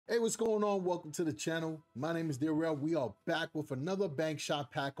Hey, what's going on? Welcome to the channel. My name is DaReal. We are back with another bank shot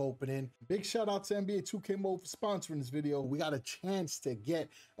pack opening. Big shout out to NBA 2K Mobile for sponsoring this video. We got a chance to get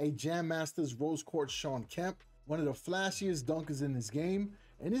a Jam Masters Rose Quartz Shawn Kemp, one of the flashiest dunkers in this game.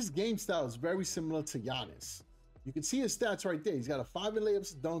 And his game style is very similar to Giannis. You can see his stats right there. He's got a 5 in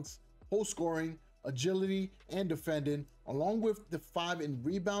layups, dunks, post scoring, agility, and defending, along with the 5 in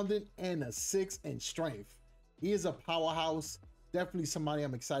rebounding and a 6 in strength. He is a powerhouse. Definitely somebody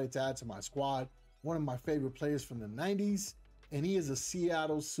I'm excited to add to my squad. One of my favorite players from the 90s, and he is a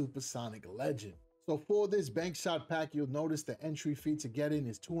Seattle Supersonic legend. So for this bank shot pack, you'll notice the entry fee to get in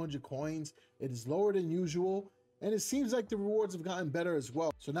is 200 coins. It is lower than usual, and it seems like the rewards have gotten better as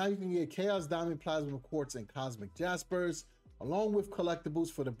well. So now you can get Chaos Diamond, Plasma Quartz, and Cosmic Jaspers, along with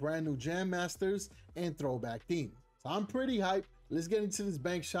collectibles for the brand new Jam Masters and Throwback theme. So I'm pretty hyped. Let's get into this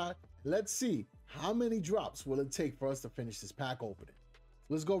bank shot. Let's see how many drops will it take for us to finish this pack opening.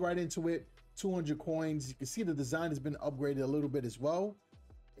 So let's go right into it. 200 coins. You can see the design has been upgraded a little bit as well.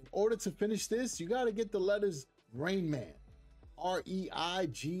 In order to finish this, you got to get the letters Rain Man, R-E-I-G-N-M-A-N.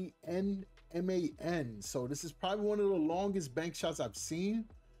 So this is probably one of the longest bank shots I've seen,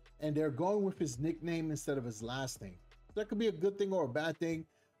 and they're going with his nickname instead of his last name. That could be a good thing or a bad thing,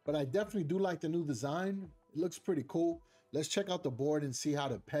 but I definitely do like the new design. It looks pretty cool. Let's check out the board and see how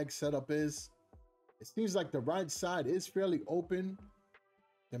the peg setup is. It seems like the right side is fairly open.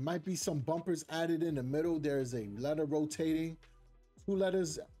 There might be some bumpers added in the middle. There is a letter rotating, 2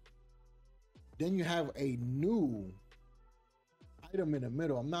 letters. Then you have a new item in the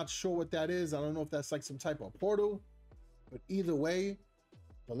middle. I'm not sure what that is. I don't know if that's like some type of portal, but either way,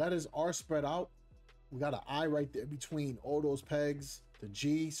 the letters are spread out. We got an I right there between all those pegs, the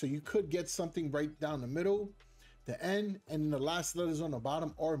G. So you could get something right down the middle, the N, and the last letters on the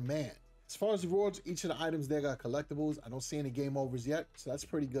bottom are man. As far as the rewards, each of the items there got collectibles. I don't see any game overs yet, so that's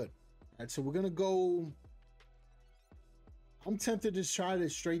pretty good. All right, so we're gonna go. I'm tempted to try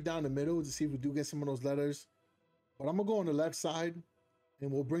this straight down the middle to see if we do get some of those letters, but I'm gonna go on the left side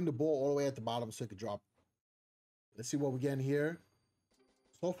and we'll bring the ball all the way at the bottom so it could drop. Let's see what we get in here.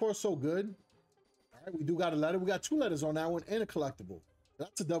 So far, so good. All right, we do got a letter. We got 2 letters on that one and a collectible.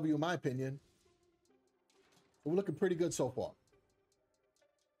 That's a W in my opinion. So we're looking pretty good so far.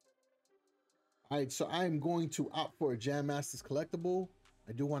 All right, so I am going to opt for a Jam Masters collectible.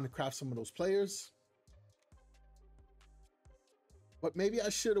 I do want to craft some of those players, but maybe I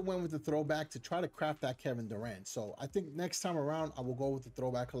should have went with the throwback to try to craft that Kevin Durant. So I think next time around, I will go with the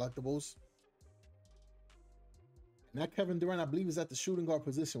throwback collectibles. And that Kevin Durant, I believe, is at the shooting guard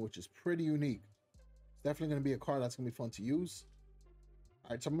position, which is pretty unique. It's definitely going to be a card that's going to be fun to use.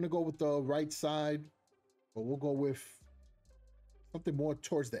 All right, so I'm going to go with the right side, but we'll go with something more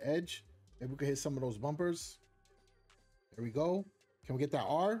towards the edge. Maybe we can hit some of those bumpers. There we go. Can we get that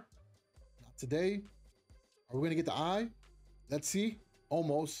R? Not today. Are we going to get the I? Let's see.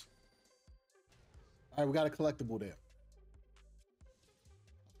 Almost. All right, we got a collectible there.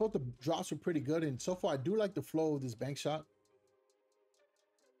 I thought the drops were pretty good, and so far I do like the flow of this bank shot.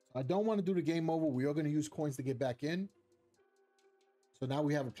 I don't want to do the game over. We are going to use coins to get back in. So now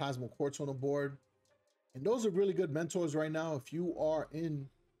we have a Plasma Quartz on the board. And those are really good mentors right now. If you are in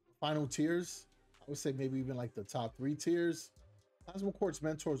final tiers, I would say maybe even like the top 3 tiers, Plasma Quartz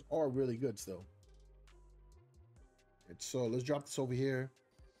mentors are really good still. Right, so let's drop this over here.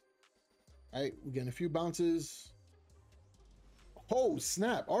 All right, we're getting a few bounces. Oh,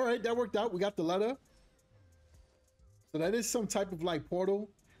 snap. All right, that worked out. We got the letter. So that is some type of like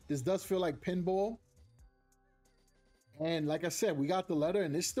portal. This does feel like pinball. And like I said, we got the letter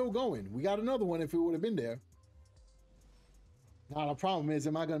and it's still going. We got another one if it would have been there. Now the problem is,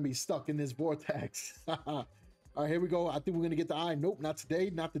 am I going to be stuck in this vortex? All right, here we go. I think we're going to get the I. Nope, not today.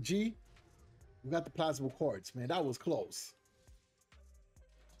 Not the G. We got the Plasma Quartz. Man, that was close.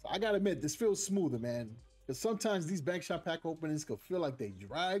 So I got to admit, this feels smoother, man. Because sometimes these bank shot pack openings can feel like they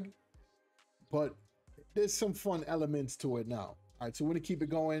drag. But there's some fun elements to it now. All right, so we're going to keep it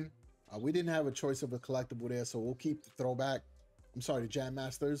going. We didn't have a choice of a collectible there, so we'll keep the throwback. I'm sorry, the Jam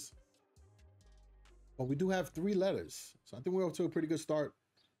Masters. But we do have 3 letters. So I think we're off to a pretty good start.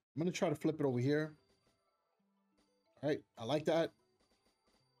 I'm going to try to flip it over here. All right, I like that.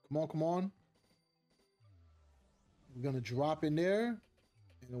 Come on, come on. We're going to drop in there.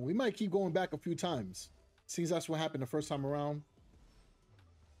 And we might keep going back a few times. Seems that's what happened the first time around.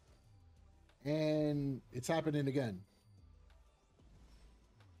 And it's happening again.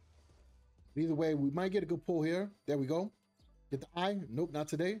 Either way, we might get a good pull here. There we go. Get the I. Nope, not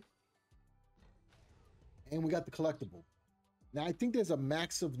today. And we got the collectible. Now, I think there's a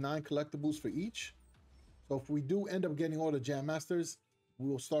max of 9 collectibles for each. So if we do end up getting all the Jam Masters,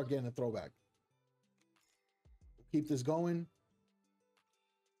 we'll start getting a throwback. We'll keep this going.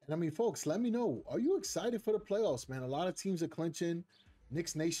 And I mean, folks, let me know. Are you excited for the playoffs, man? A lot of teams are clinching.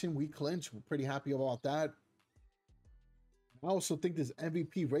 Knicks Nation, we clinch. We're pretty happy about that. I also think this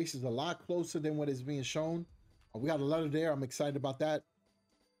MVP race is a lot closer than what is being shown. We got a letter there. I'm excited about that.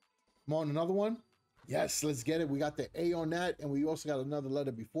 Come on, another one. Yes, let's get it. We got the A on that, and we also got another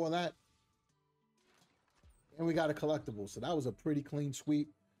letter before that. And we got a collectible. So that was a pretty clean sweep.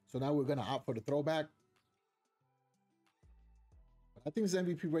 So now we're going to opt for the throwback. But I think this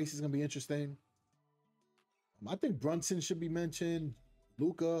MVP race is going to be interesting. I think Brunson should be mentioned.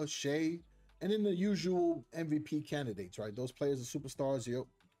 Luka, Shea, and then the usual MVP candidates, right? Those players are superstars. You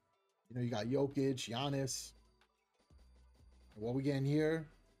know, you got Jokic, Giannis. What we getting here?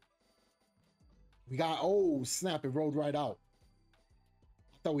 We got, oh, snap, it rolled right out.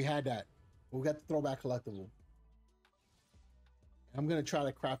 I thought we had that. But we got the throwback collectible. I'm going to try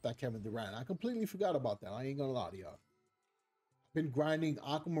to craft that Kevin Durant. I completely forgot about that. I ain't going to lie to y'all. I've been grinding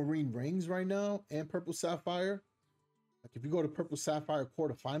aquamarine rings right now and purple sapphire. Like if you go to purple sapphire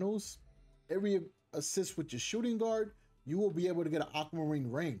quarterfinals, every assist with your shooting guard, you will be able to get an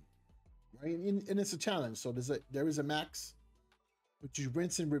aquamarine ring, right? And it's a challenge. So there is a max, but you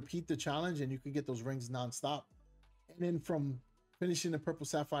rinse and repeat the challenge and you can get those rings nonstop. And then from finishing the purple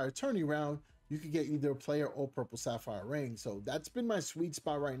sapphire tourney round, you can get either a player or purple sapphire ring. So that's been my sweet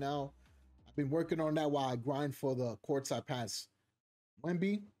spot right now. I've been working on that while I grind for the quartz I pass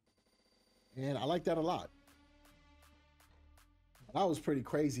Wemby. And I like that a lot. That was pretty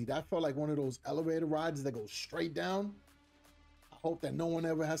crazy. That felt like one of those elevator rides that go straight down. I hope that no one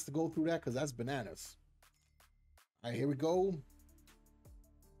ever has to go through that because that's bananas. All right, here we go.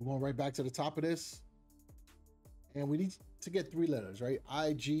 We're going right back to the top of this. And we need to get 3 letters, right?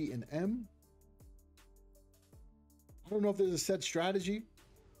 I, G, and M. I don't know if there's a set strategy.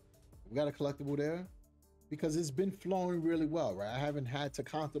 We got a collectible there because it's been flowing really well, right? I haven't had to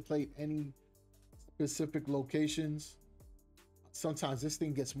contemplate any specific locations. Sometimes this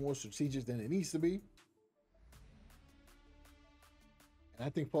thing gets more strategic than it needs to be. And I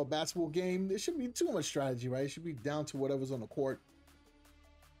think for a basketball game, there shouldn't be too much strategy, right? It should be down to whatever's on the court.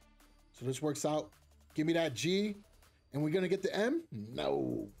 So this works out. Give me that G. And we're going to get the M?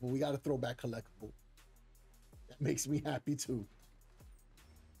 No. But we got a throwback collectible. That makes me happy too.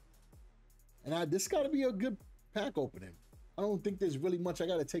 And this got to be a good pack opening. I don't think there's really much I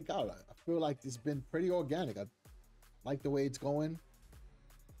got to take out. I feel like it's been pretty organic. I like the way it's going.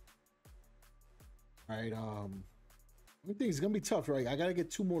 All right. I think it's going to be tough, right? I got to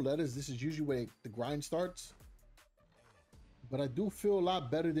get 2 more letters. This is usually where the grind starts. But I do feel a lot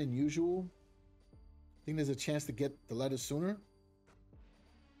better than usual. I think there's a chance to get the letters sooner.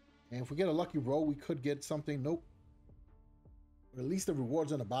 And if we get a lucky roll, we could get something. Nope. But at least the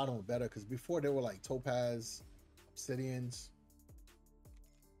rewards on the bottom are better because before they were like topaz, obsidians.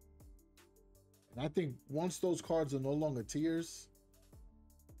 And I think once those cards are no longer tiers,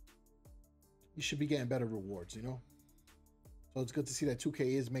 you should be getting better rewards, you know? So it's good to see that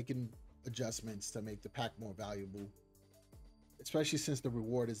 2K is making adjustments to make the pack more valuable, especially since the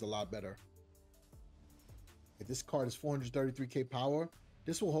reward is a lot better. If this card is 433k power,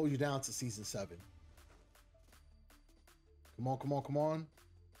 this will hold you down to season 7. Come on, come on, come on.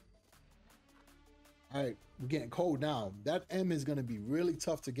 All right, we're getting cold now. That M is going to be really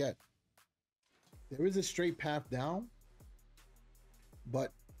tough to get. There is a straight path down,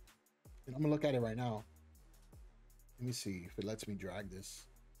 but I'm going to look at it right now. Let me see if it lets me drag this.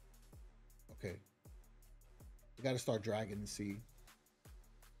 Okay. We got to start dragging and see.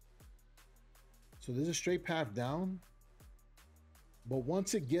 So there's a straight path down, but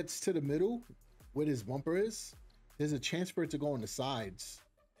once it gets to the middle where this bumper is, there's a chance for it to go on the sides,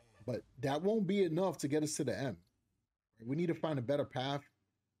 but that won't be enough to get us to the M. We need to find a better path.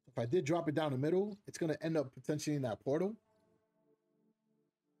 If I did drop it down the middle, it's going to end up potentially in that portal.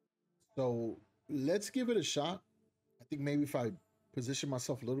 So let's give it a shot. I think maybe if I position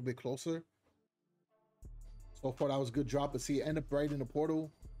myself a little bit closer. So far, that was a good drop, but see, it end up right in the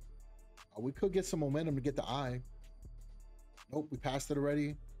portal. We could get some momentum to get the eye. Nope, we passed it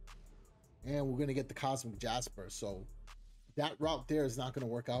already. And we're going to get the Cosmic Jasper. So that route there is not going to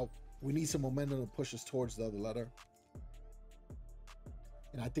work out. We need some momentum to push us towards the other letter.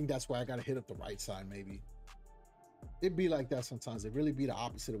 And I think that's why I got to hit up the right side, maybe. It'd be like that sometimes. It really be the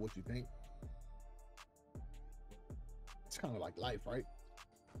opposite of what you think. It's kind of like life, right?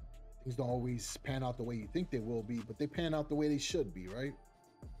 Things don't always pan out the way you think they will be, but they pan out the way they should be, right?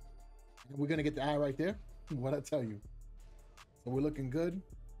 And we're going to get the eye right there. What I tell you. So we're looking good.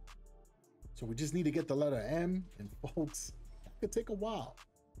 So we just need to get the letter M. And folks, could take a while,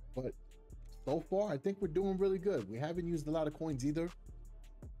 but so far I think we're doing really good. We haven't used a lot of coins either.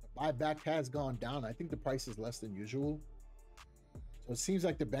 The buyback has gone down. I think the price is less than usual, so it seems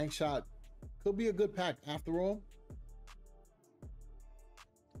like the bank shot could be a good pack after all.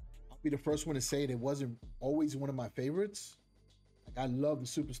 I'll be the first one to say it wasn't always one of my favorites. Like, I love the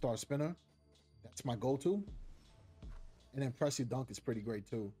superstar spinner. That's my go-to. And then Pressy Dunk is pretty great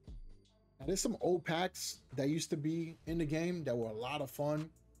too. Now, there's some old packs that used to be in the game that were a lot of fun,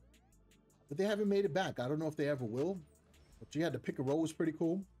 but they haven't made it back. I don't know if they ever will. But you had to pick a roll was pretty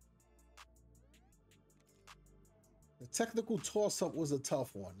cool. The technical toss-up was a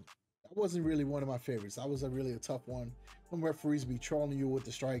tough one. That wasn't really one of my favorites. That was really a tough one. Some referees be trolling you with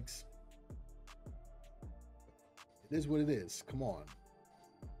the strikes. It is what it is. Come on.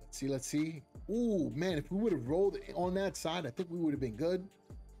 Let's see. Let's see. Ooh, man, if we would have rolled on that side, I think we would have been good.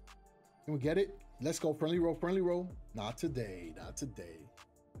 Can we get it? Let's go. Friendly roll, friendly roll. Not today. Not today.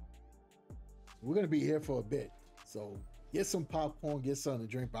 We're going to be here for a bit. So get some popcorn, get something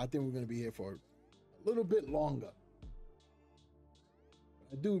to drink. But I think we're going to be here for a little bit longer.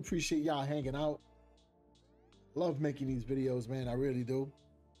 I do appreciate y'all hanging out. Love making these videos, man. I really do.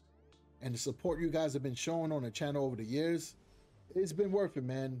 And the support you guys have been showing on the channel over the years, it's been worth it,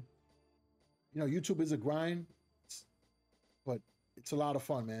 man. You know, YouTube is a grind, but it's a lot of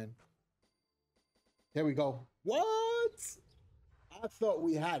fun, man. There we go. What? I thought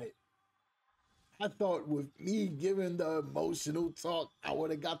we had it. I thought with me giving the emotional talk, I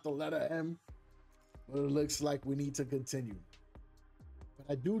would have got the letter M, but it looks like we need to continue.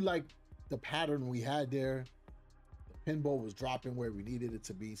 But I do like the pattern we had there. The pinball was dropping where we needed it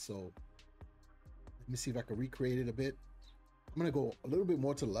to be, so let me see if I can recreate it a bit. I'm going to go a little bit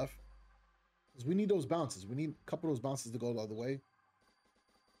more to the left because we need those bounces. We need a couple of those bounces to go the other way.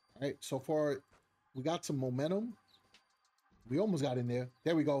 All right, so far we got some momentum. We almost got in there.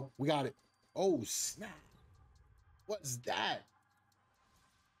 There we go. We got it. Oh, snap. What's that?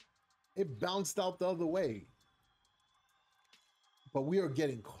 It bounced out the other way. But we are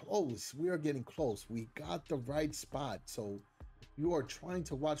getting close. We are getting close. We got the right spot. So if you are trying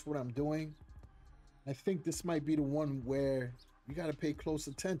to watch what I'm doing, I think this might be the one where you got to pay close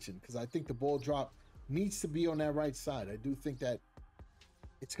attention because I think the ball drop needs to be on that right side. I do think that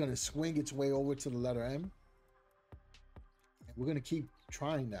it's going to swing its way over to the letter M. And we're going to keep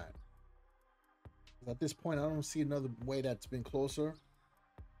trying that. At this point, I don't see another way that's been closer.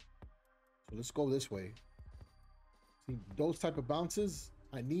 So let's go this way. See, those type of bounces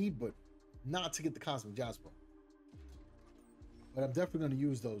I need, but not to get the Cosmic Jasper. But I'm definitely going to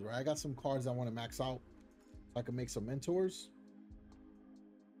use those, right? I got some cards I want to max out so I can make some mentors.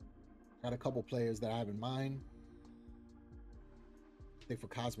 Got a couple players that I have in mind. I think for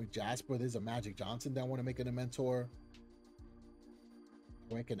Cosmic Jasper, there's a Magic Johnson that I want to make it a mentor.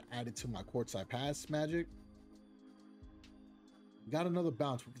 I can add it to my Quartzside Pass Magic. We got another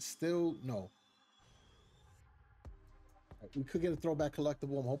bounce. We could still, no. We could get a throwback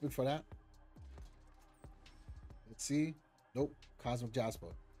collectible. I'm hoping for that. Let's see. Nope. Cosmic Jasper.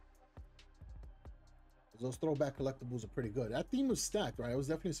 Those throwback collectibles are pretty good. That theme was stacked, right? I was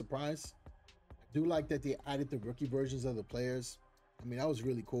definitely surprised. I do like that they added the rookie versions of the players. I mean, that was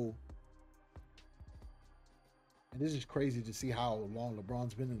really cool. And this is crazy to see how long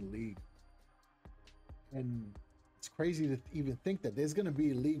LeBron's been in the league. And it's crazy to even think that there's going to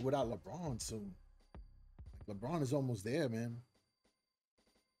be a league without LeBron soon. Like, LeBron is almost there, man.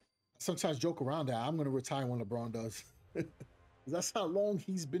 I sometimes joke around that I'm going to retire when LeBron does. That's how long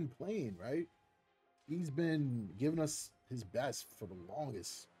he's been playing, right? He's been giving us his best for the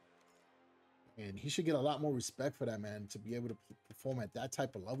longest. And he should get a lot more respect for that, man, to be able to perform at that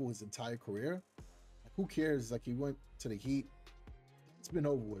type of level his entire career. Who cares? Like, he went to the Heat. It's been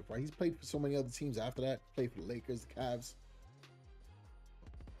over with, right? He's played for so many other teams after that. Played for the Lakers, the Cavs.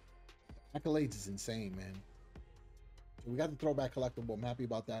 Accolades is insane, man. So we got the throwback collectible. I'm happy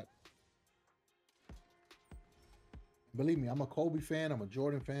about that. Believe me, I'm a Kobe fan. I'm a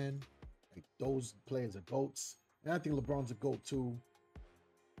Jordan fan. Like, those players are GOATs. And I think LeBron's a GOAT too.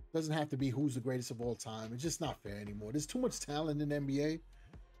 Doesn't have to be who's the greatest of all time. It's just not fair anymore. There's too much talent in the NBA.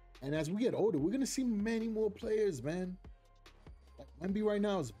 And as we get older, we're going to see many more players, man. Like, Wemby right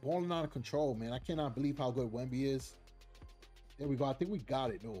now is balling out of control, man. I cannot believe how good Wemby is. There we go. I think we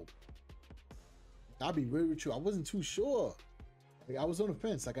got it, though. I'll be real with you. I wasn't too sure. Like, I was on the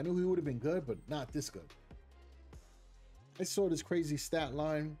fence. Like, I knew he would have been good, but not this good. I saw this crazy stat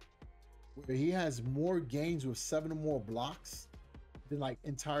line where he has more games with 7 or more blocks than, like,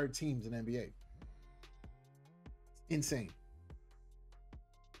 entire teams in NBA. Insane.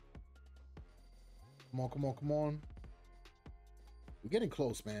 Come on, come on, come on. We're getting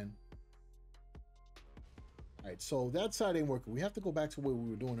close, man. All right, so that side ain't working. We have to go back to what we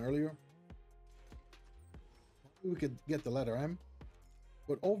were doing earlier. We could get the letter M.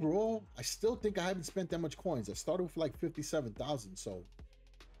 But overall, I still think I haven't spent that much coins. I started with like 57,000, so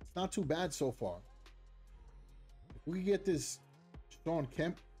it's not too bad so far. If we get this Shawn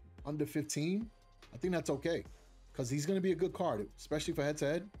Kemp under 15, I think that's okay. Because he's going to be a good card, especially for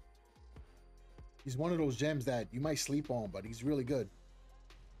head-to-head. He's one of those gems that you might sleep on, but he's really good.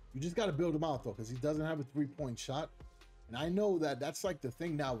 You just got to build him out, though, because he doesn't have a three-point shot. And I know that that's like the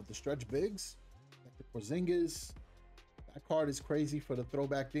thing now with the stretch bigs. Like the Porzingis. That card is crazy for the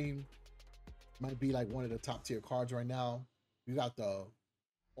throwback theme. Might be like one of the top-tier cards right now. You got the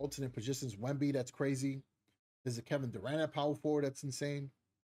alternate positions Wemby, that's crazy. There's a Kevin Durant at power forward, that's insane.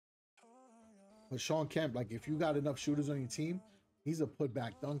 But Shawn Kemp, like if you got enough shooters on your team, he's a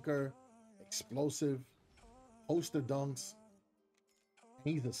putback dunker, explosive, host of dunks.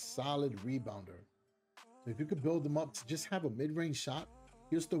 He's a solid rebounder. So if you could build him up to just have a mid-range shot,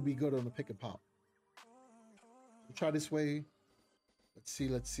 he'll still be good on the pick and pop. We'll try this way. Let's see,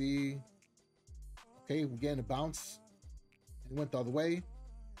 let's see. Okay, we're getting a bounce. It went the other way.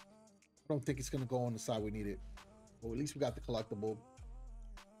 I don't think it's going to go on the side we need it. Well, at least we got the collectible.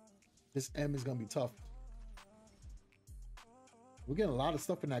 This M is going to be tough. We're getting a lot of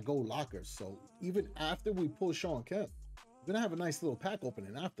stuff in that gold locker. So even after we pull Shawn Kemp, we're going to have a nice little pack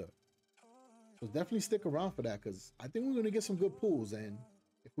opening after. So definitely stick around for that because I think we're going to get some good pulls. And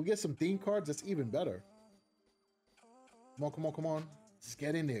if we get some theme cards, that's even better. Come on, come on, come on. Just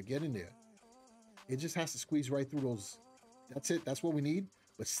get in there, get in there. It just has to squeeze right through those. That's it. That's what we need.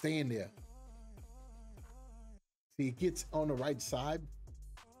 But stay in there. See, it gets on the right side.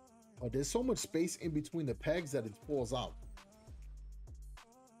 But there's so much space in between the pegs that it falls out.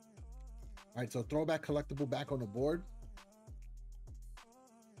 All right, so throwback collectible back on the board.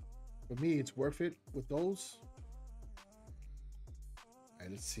 For me, it's worth it with those. All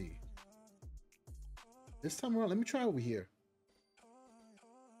right, let's see. This time around, let me try over here.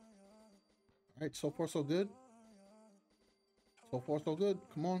 All right, so far so good. So far so good.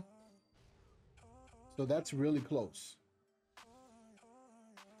 Come on. So that's really close.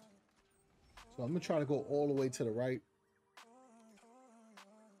 So I'm going to try to go all the way to the right.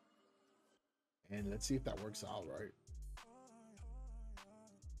 And let's see if that works out right.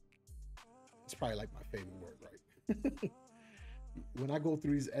 It's probably like my favorite word, right? When I go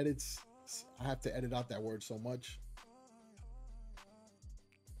through these edits, I have to edit out that word so much.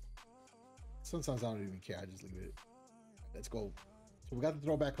 Sometimes I don't even care. I just leave it. Let's go. So we got the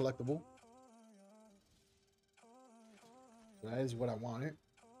throwback collectible. That is what I wanted.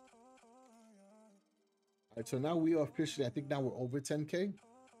 All right, so now we are officially, I think now we're over 10K.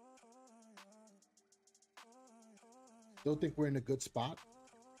 Still think we're in a good spot.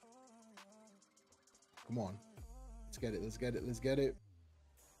 Come on. Let's get it. Let's get it. Let's get it.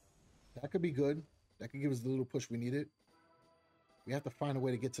 That could be good. That could give us the little push we needed. We have to find a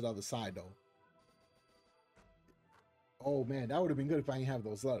way to get to the other side, though. Oh, man. That would have been good if I didn't have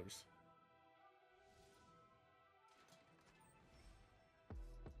those letters.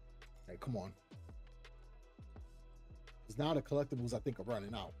 All right, come on. Because now the collectibles, I think, are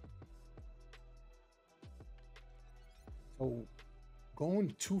running out. So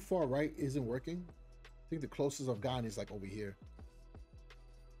going too far right isn't working. I think the closest I've gotten is like over here.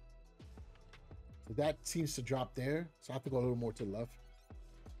 So that seems to drop there. So I have to go a little more to the left.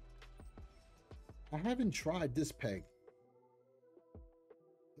 I haven't tried this peg.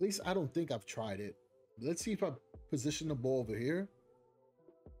 At least I don't think I've tried it. Let's see if I position the ball over here.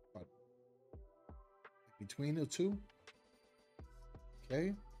 Between the two.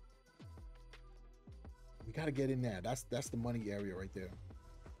 Okay. We got to get in there. That's the money area right there.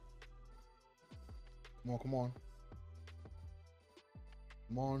 Come on, come on.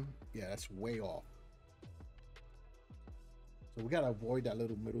 Come on. Yeah, that's way off. So we got to avoid that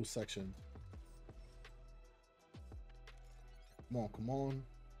little middle section. Come on, come on.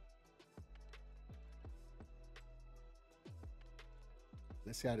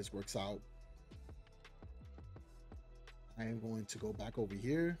 Let's see how this works out. I am going to go back over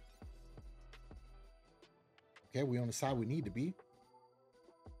here. Okay, we're on the side we need to be.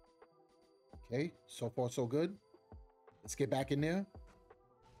 Okay, so far so good. Let's get back in there.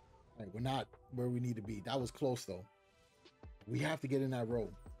 All right, we're not where we need to be. That was close though. We have to get in that row.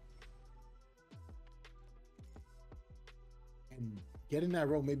 And get in that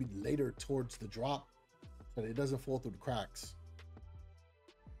row maybe later towards the drop so that it doesn't fall through the cracks.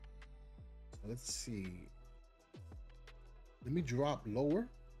 So let's see. Let me drop lower.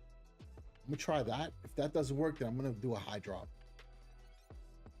 I'm gonna try that. If that doesn't work, then I'm gonna do a high drop.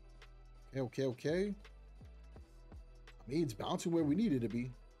 Okay. I mean, it's bouncing where we need it to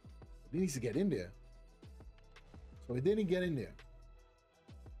be. It needs to get in there. So it didn't get in there.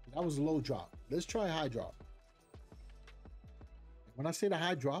 That was a low drop. Let's try a high drop. When I say the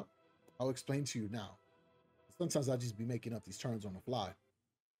high drop, I'll explain to you now. Sometimes I'll just be making up these turns on the fly.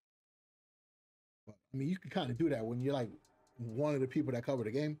 But, I mean, you can kind of do that when you're like one of the people that cover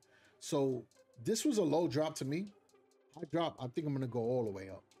the game. So this was a low drop to me. High drop, I think I'm going to go all the way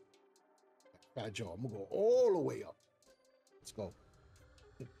up. Fat Joe, I'm going to go all the way up. Let's go.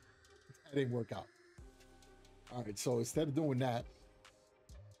 That didn't work out. All right, so instead of doing that,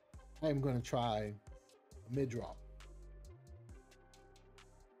 I'm going to try a mid drop.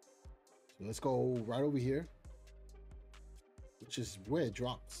 So let's go right over here, which is where it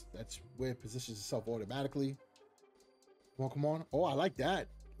drops. That's where it positions itself automatically. Come on. Oh, I like that.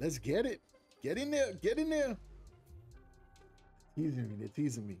 Let's get it. Get in there. Get in there. Teasing me. They're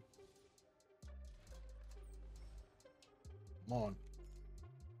teasing me. Come on.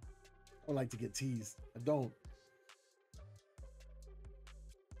 I don't like to get teased. I don't.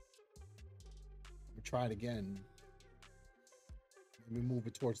 We'll try it again. Let me move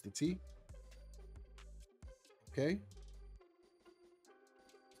it towards the T. Okay.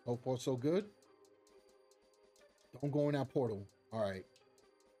 So far, so good. Don't go in that portal. All right.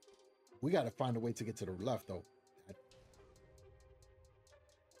 We got to find a way to get to the left, though. I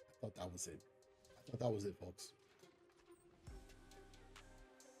thought that was it. I thought that was it, folks.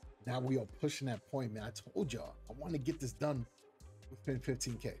 Now we are pushing that point, man. I told y'all I want to get this done within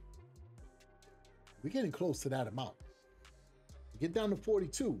 15K. We're getting close to that amount. Get down to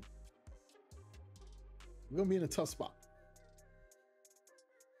 42. We're going to be in a tough spot.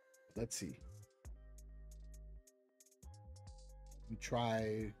 Let's see. We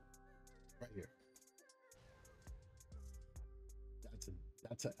try right here.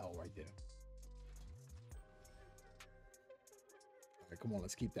 That's an L right there. All right, come on,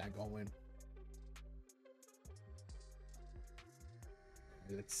 let's keep that going.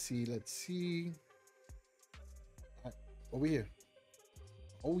 Right, let's see. All right, over here.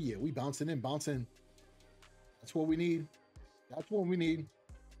 Oh yeah, we bouncing in. That's what we need.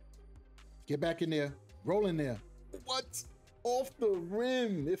 Get back in there. Roll in there. What? Off the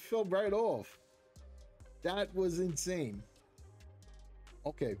rim. It fell right off. That was insane.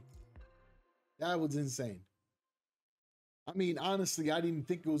 Okay. That was insane. I mean, honestly, I didn't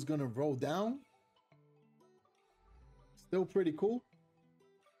think it was going to roll down. Still pretty cool.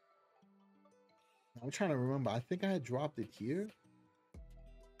 I'm trying to remember. I think I had dropped it here.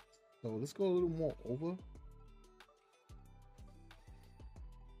 So let's go a little more over.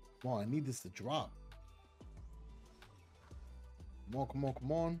 Come on, I need this to drop.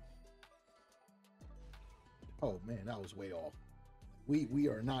 Come on. Oh man, that was way off. We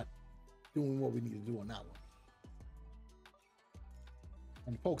are not doing what we need to do on that one.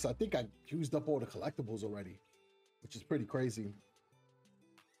 And folks, I think I used up all the collectibles already, which is pretty crazy.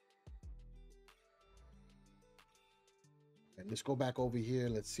 And let's go back over here.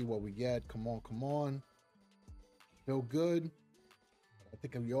 Let's see what we get. Come on. Feel good. I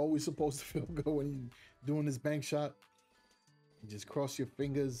think you're always supposed to feel good when you're doing this bank shot. You just cross your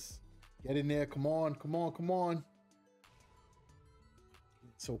fingers. Get in there. Come on.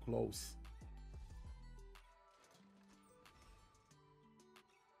 It's so close.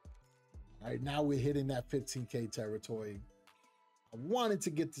 All right, now we're hitting that 15K territory. I wanted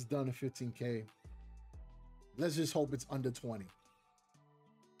to get this done in 15K. Let's just hope it's under 20.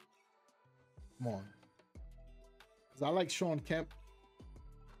 Come on. Because I like Shawn Kemp.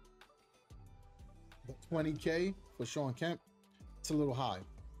 The 20K for Shawn Kemp, it's a little high.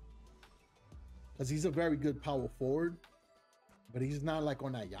 Because he's a very good power forward, but he's not like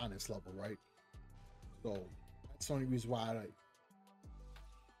on that Giannis level, right? So that's the only reason why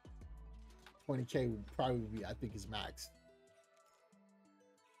 20K would probably be, I think, his max.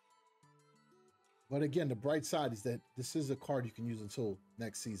 But again, the bright side is that this is a card you can use until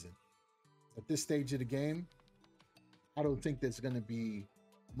next season. At this stage of the game, I don't think there's going to be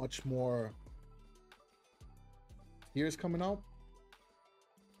much more tiers coming out.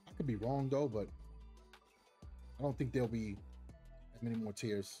 I could be wrong though, but I don't think there'll be that many more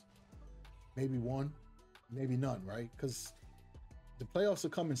tiers. Maybe one, maybe none, right? Because the playoffs are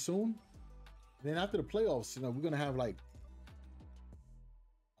coming soon. And then after the playoffs, we're going to have like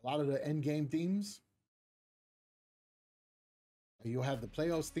a lot of the end game themes. You'll have the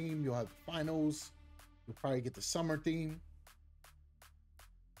playoffs theme. You'll have the finals. You'll probably get the summer theme.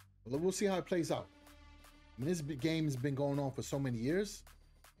 But we'll see how it plays out. I mean, this game has been going on for so many years,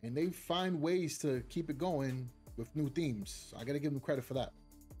 and they find ways to keep it going with new themes. So I got to give them credit for that.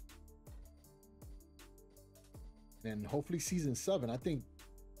 And hopefully season 7. I think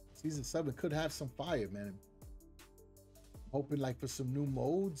season 7 could have some fire, man. Hoping like for some new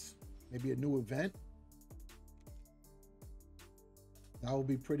modes, maybe a new event. That would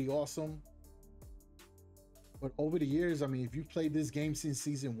be pretty awesome. But over the years, I mean, if you played this game since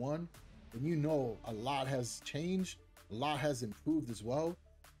season 1, then you know a lot has changed, a lot has improved as well.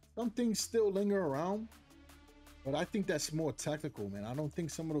 Some things still linger around, but I think that's more technical, man. I don't think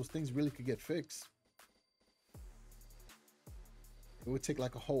some of those things really could get fixed. It would take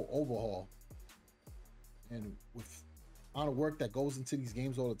like a whole overhaul. And with the amount of work that goes into these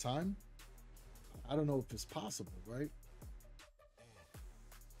games all the time, I don't know if it's possible, right?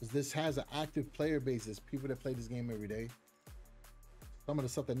 Because this has an active player base. There's people that play this game every day. Some of the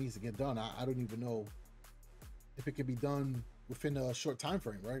stuff that needs to get done, I don't even know if it can be done within a short time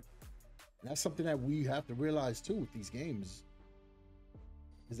frame, right? And that's something that we have to realize too with these games,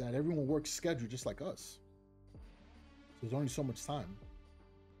 is that everyone works scheduled just like us. So there's only so much time.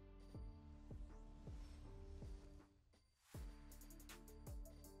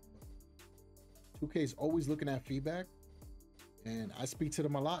 $2K is always looking at feedback, and I speak to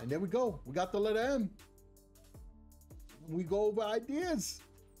them a lot. And there we go. We got the letter M. We go over ideas.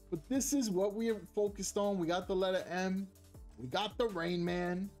 But this is what we are focused on. We got the letter M. We got the Rain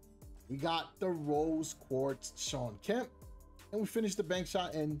Man. We got the Rose Quartz Shawn Kemp. And we finished the bank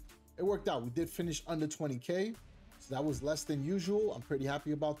shot, and it worked out. We did finish under 20K. So that was less than usual. I'm pretty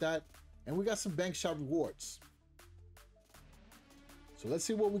happy about that. And we got some bank shot rewards. So let's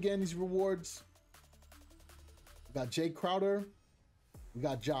see what we get in these rewards. We got Jay Crowder. We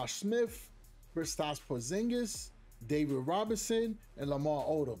got Josh Smith, Kristaps Porzingis, David Robinson, and Lamar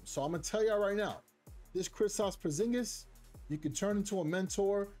Odom. So I'm gonna tell y'all right now, this Kristaps Porzingis, you can turn into a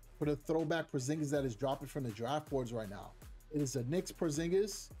mentor for the throwback Porzingis that is dropping from the draft boards right now. It is a Knicks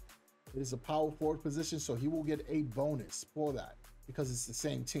Porzingis. It is a power forward position, so he will get a bonus for that because it's the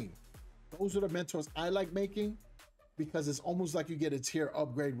same team. Those are the mentors I like making because it's almost like you get a tier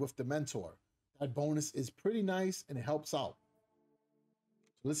upgrade with the mentor. That bonus is pretty nice and it helps out.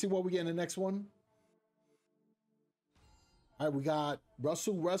 So let's see what we get in the next one. All right, we got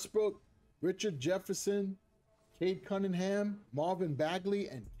Russell Westbrook, Richard Jefferson, Cade Cunningham, Marvin Bagley,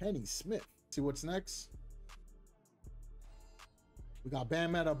 and Kenny Smith. See what's next. We got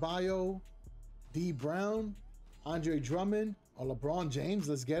Bam Adebayo, D Brown, Andre Drummond, or LeBron James.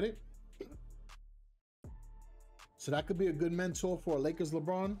 Let's get it. So that could be a good mentor for a Lakers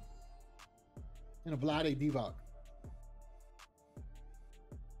LeBron. And a Vlade Divac.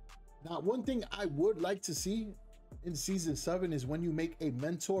 Now, one thing I would like to see in season 7 is when you make a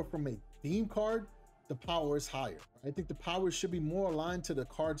mentor from a theme card, the power is higher. I think the power should be more aligned to the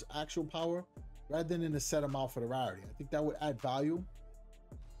card's actual power rather than in a set amount for the rarity. I think that would add value.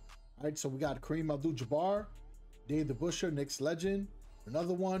 All right, so we got Kareem Abdul-Jabbar, Dave the Busher, Knicks legend.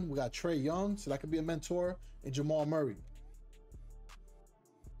 Another one, we got Trae Young, so that could be a mentor, and Jamal Murray.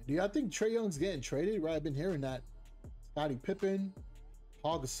 Do y'all think Trae Young's getting traded? Right, I've been hearing that. Scottie Pippen,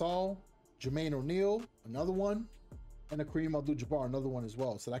 Paul Gasol, Jermaine O'Neal, another one, and a Kareem Abdul-Jabbar, another one as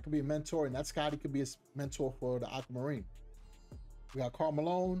well. So that could be a mentor, and that Scottie could be a mentor for the Aquamarine. We got Karl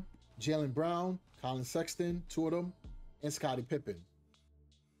Malone, Jaylen Brown, Colin Sexton, two of them, and Scottie Pippen.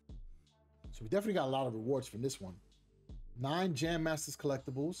 So we definitely got a lot of rewards from this one. 9 Jam Masters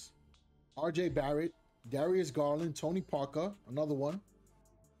collectibles, RJ Barrett, Darius Garland, Tony Parker, another one.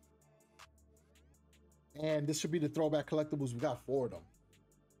 And this should be the throwback collectibles. We got 4 of them.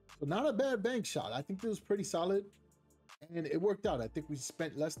 So not a bad bank shot. I think this was pretty solid. And it worked out. I think we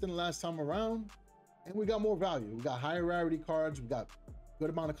spent less than the last time around. And we got more value. We got higher rarity cards. We got good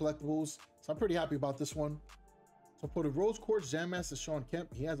amount of collectibles. So I'm pretty happy about this one. So for the Rose Quartz Jam Master Shawn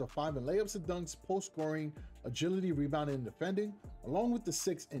Kemp, he has a 5 in layups and dunks, post scoring, agility, rebounding, and defending, along with the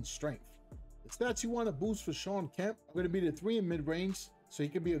 6 in strength. The stats you want to boost for Shawn Kemp are going to be the 3 in mid-range, so he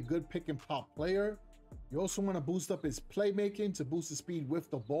can be a good pick and pop player. You also want to boost up his playmaking to boost his speed with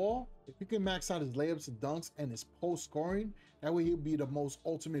the ball. If you can max out his layups and dunks and his post scoring, that way he'll be the most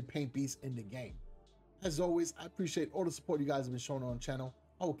ultimate paint beast in the game. As always, I appreciate all the support you guys have been showing on the channel.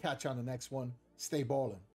 I will catch you on the next one. Stay ballin'.